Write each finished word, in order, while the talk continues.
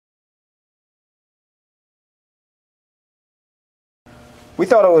we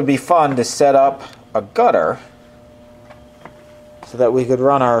thought it would be fun to set up a gutter so that we could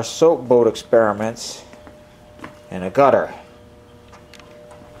run our soap boat experiments in a gutter.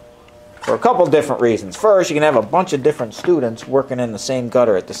 For a couple different reasons. First, you can have a bunch of different students working in the same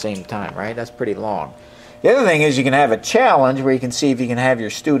gutter at the same time, right? That's pretty long. The other thing is you can have a challenge where you can see if you can have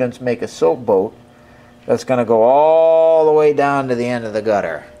your students make a soap boat that's going to go all the way down to the end of the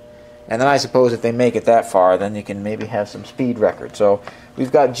gutter. And then I suppose if they make it that far, then you can maybe have some speed record. So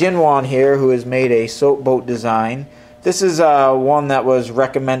we've got Jinwan here who has made a soap boat design. This is one that was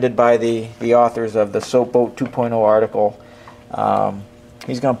recommended by the authors of the Soap Boat 2.0 article.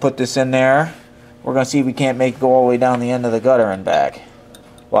 He's going to put this in there. We're going to see if we can't make it go all the way down the end of the gutter and back.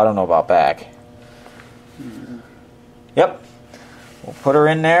 Well, I don't know about back. Yep. We'll put her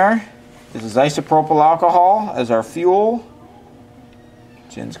in there. This is isopropyl alcohol as our fuel.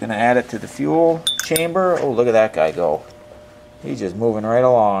 Jin's going to add it to the fuel chamber. Oh, look at that guy go. He's just moving right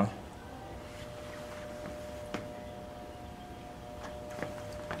along.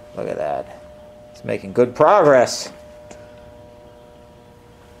 Look at that. It's making good progress.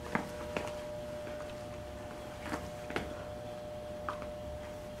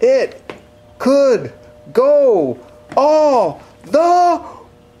 It could go all the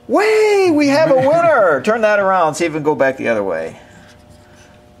way. We have a winner. Turn that around. See if we can go back the other way.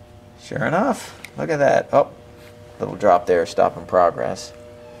 Sure enough. Look at that. Oh, little drop there. Stop in progress.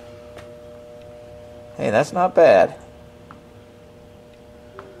 Hey, that's not bad.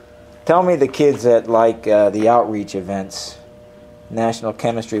 Tell me the kids that like the outreach events, National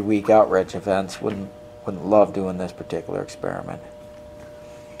Chemistry Week outreach events, wouldn't love doing this particular experiment.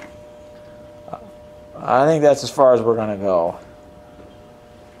 I think that's as far as we're going to go.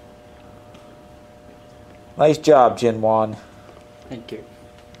 Nice job, Jinwan. Thank you.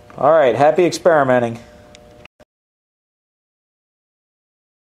 All right, happy experimenting.